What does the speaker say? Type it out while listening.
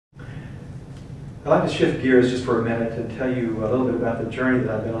I'd like to shift gears just for a minute and tell you a little bit about the journey that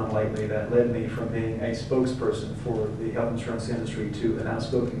I've been on lately that led me from being a spokesperson for the health insurance industry to an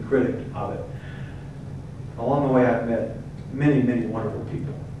outspoken critic of it. Along the way, I've met many, many wonderful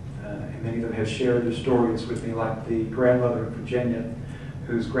people, and many of them have shared their stories with me, like the grandmother in Virginia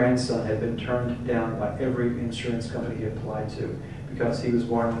whose grandson had been turned down by every insurance company he applied to because he was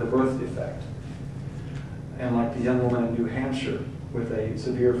born with a birth defect. And like the young woman in New Hampshire with a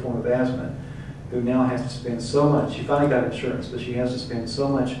severe form of asthma, who now has to spend so much. She finally got insurance, but she has to spend so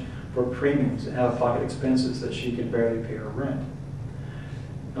much for premiums and out-of-pocket expenses that she can barely pay her rent.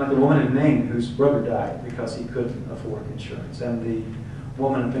 And like the woman in Maine whose brother died because he couldn't afford insurance, and the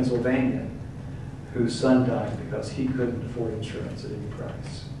woman in Pennsylvania whose son died because he couldn't afford insurance at any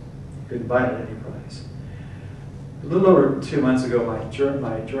price. He couldn't buy it at any price. A little over 2 months ago,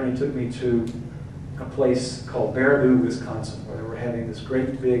 my journey took me to a place called Baraboo, Wisconsin, where they were having this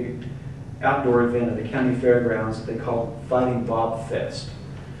great big outdoor event at the county fairgrounds that they called Fighting Bob Fest.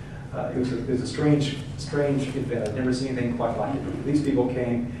 It was a strange event. I'd never seen anything quite like it. These people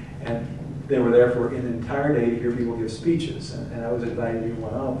came and they were there for an entire day to hear people give speeches, and I was invited to be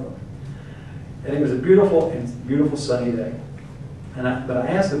one of them. And it was a beautiful sunny day. But I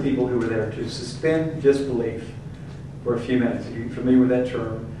asked the people who were there to suspend disbelief for a few minutes. If you're familiar with that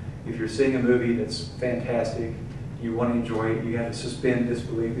term, if you're seeing a movie that's fantastic, you want to enjoy it, you have to suspend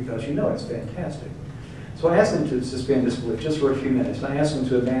disbelief because you know it's fantastic. So I asked them to suspend disbelief just for a few minutes. And I asked them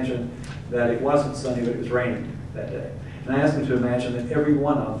to imagine that it wasn't sunny, but it was raining that day. And I asked them to imagine that every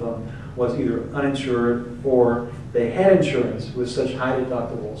one of them was either uninsured or they had insurance with such high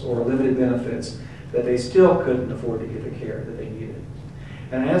deductibles or limited benefits that they still couldn't afford to get the care that they needed.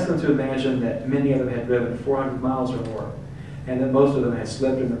 And I asked them to imagine that many of them had driven 400 miles or more, and that most of them had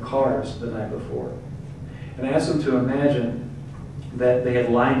slept in their cars the night before. And I asked them to imagine that they had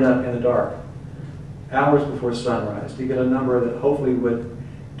lined up in the dark hours before sunrise to get a number that hopefully would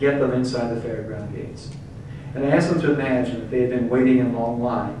get them inside the fairground gates. And I asked them to imagine that they had been waiting in long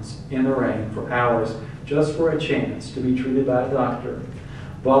lines in the rain for hours just for a chance to be treated by a doctor,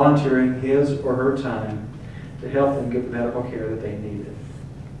 volunteering his or her time to help them get the medical care that they needed.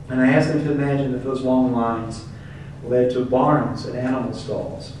 And I asked them to imagine that those long lines led to barns and animal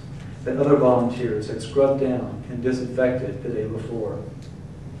stalls that other volunteers had scrubbed down and disinfected the day before.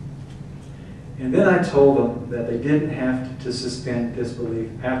 And then I told them that they didn't have to suspend disbelief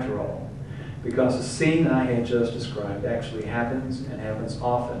after all, because the scene I had just described actually happens and happens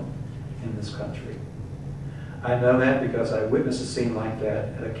often in this country. I know that because I witnessed a scene like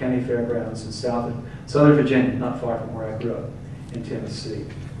that at a county fairgrounds in southern Virginia, not far from where I grew up, in Tennessee.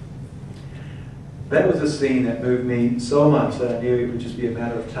 That was a scene that moved me so much that I knew it would just be a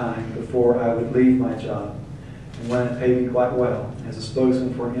matter of time before I would leave my job, and one that paid me quite well as a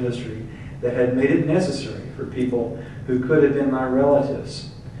spokesman for an industry that had made it necessary for people who could have been my relatives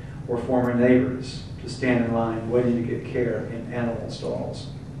or former neighbors to stand in line waiting to get care in animal stalls.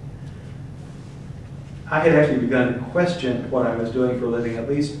 I had actually begun to question what I was doing for a living at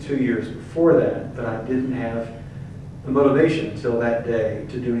least 2 years before that, but I didn't have the motivation until that day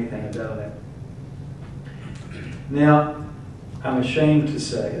to do anything about it. Now, I'm ashamed to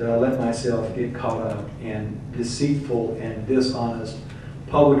say that I let myself get caught up in deceitful and dishonest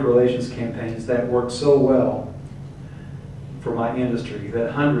public relations campaigns that work so well for my industry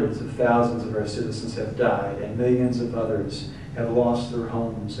that hundreds of thousands of our citizens have died and millions of others have lost their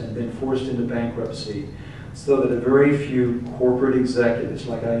homes and been forced into bankruptcy, so that a very few corporate executives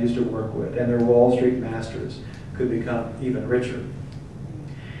like I used to work with and their Wall Street masters could become even richer.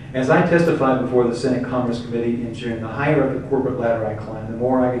 As I testified before the Senate Commerce Committee in June, the higher up the corporate ladder I climbed, the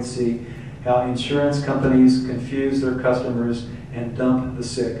more I could see how insurance companies confuse their customers and dump the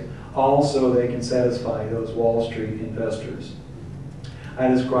sick, all so they can satisfy those Wall Street investors. I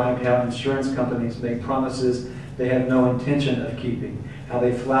described how insurance companies make promises they have no intention of keeping, how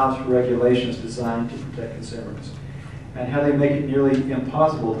they flout regulations designed to protect consumers, and how they make it nearly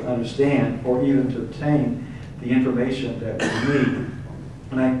impossible to understand or even to obtain the information that we need.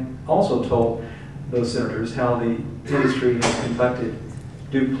 And I also told those senators how the industry has conducted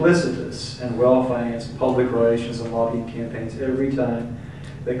duplicitous and well-financed public relations and lobbying campaigns every time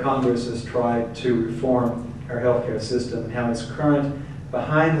that Congress has tried to reform our healthcare system, and how its current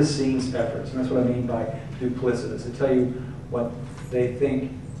behind-the-scenes efforts, and that's what I mean by duplicitous, to tell you what they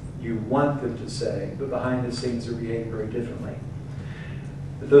think you want them to say, but behind the scenes are behaving very differently.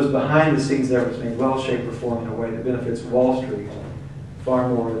 That those behind-the-scenes efforts may well shape reform in a way that benefits Wall Street far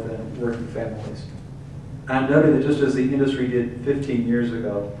more than working families. I noted that just as the industry did 15 years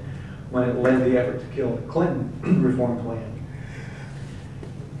ago when it led the effort to kill the Clinton reform plan,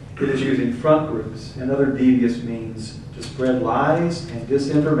 It is using front groups and other devious means to spread lies and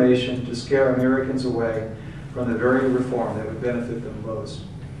disinformation to scare Americans away from the very reform that would benefit them most.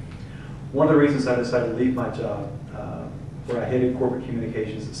 One of the reasons I decided to leave my job, where I headed corporate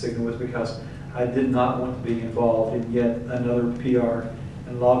communications at Cigna, was because I did not want to be involved in yet another PR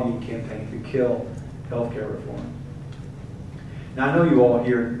and lobbying campaign to kill healthcare reform. Now, I know you all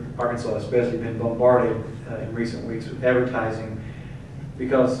here in Arkansas especially have been bombarded in recent weeks with advertising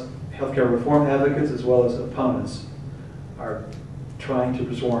because healthcare reform advocates as well as opponents are trying to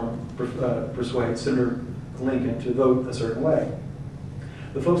persuade Senator Lincoln to vote a certain way.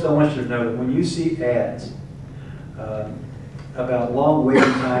 But folks, I want you to know that when you see ads about long waiting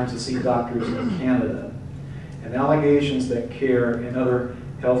times to see doctors in Canada and allegations that care in other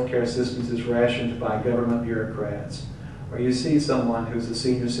healthcare systems is rationed by government bureaucrats, or you see someone who's a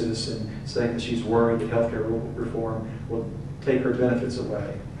senior citizen saying that she's worried that healthcare reform will take her benefits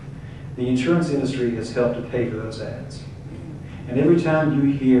away, the insurance industry has helped to pay for those ads. And every time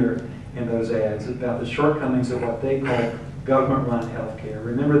you hear in those ads about the shortcomings of what they call government-run healthcare,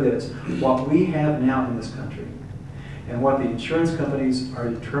 remember this: what we have now in this country and what the insurance companies are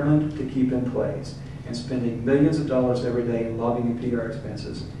determined to keep in place and spending millions of dollars every day in lobbying and PR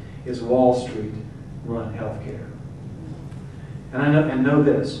expenses is Wall Street-run healthcare. And know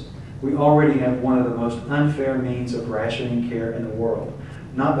this: we already have one of the most unfair means of rationing care in the world,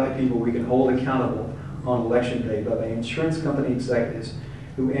 not by people we can hold accountable on election day, but by insurance company executives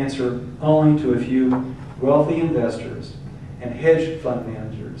who answer only to a few wealthy investors and hedge fund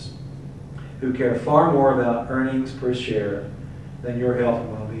managers who care far more about earnings per share than your health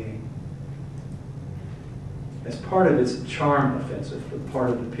and well-being. As part of its charm offensive,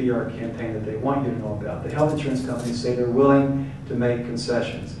 part of the PR campaign that they want you to know about, the health insurance companies say they're willing to make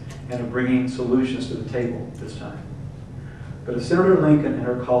concessions and are bringing solutions to the table this time. But if Senator Lincoln and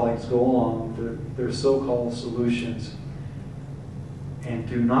her colleagues go along with their so-called solutions and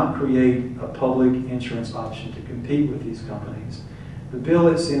do not create a public insurance option to compete with these companies, the bill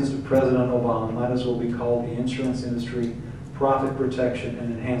it sends to President Obama might as well be called the Insurance Industry Profit Protection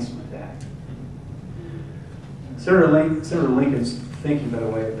and Enhancement Act. Senator Lincoln's thinking, by the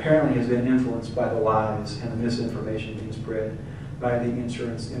way, apparently has been influenced by the lies and the misinformation being spread by the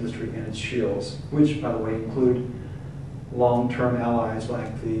insurance industry and its shills, which, by the way, include long-term allies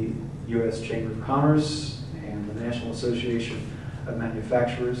like the U.S. Chamber of Commerce and the National Association of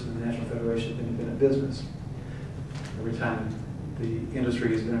Manufacturers and the National Federation of Independent Business. Every time the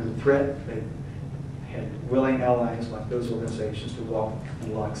industry has been under threat, they've had willing allies like those organizations to walk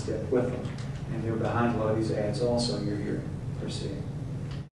in lockstep with them. And they're behind a lot of these ads also you're hearing or seeing.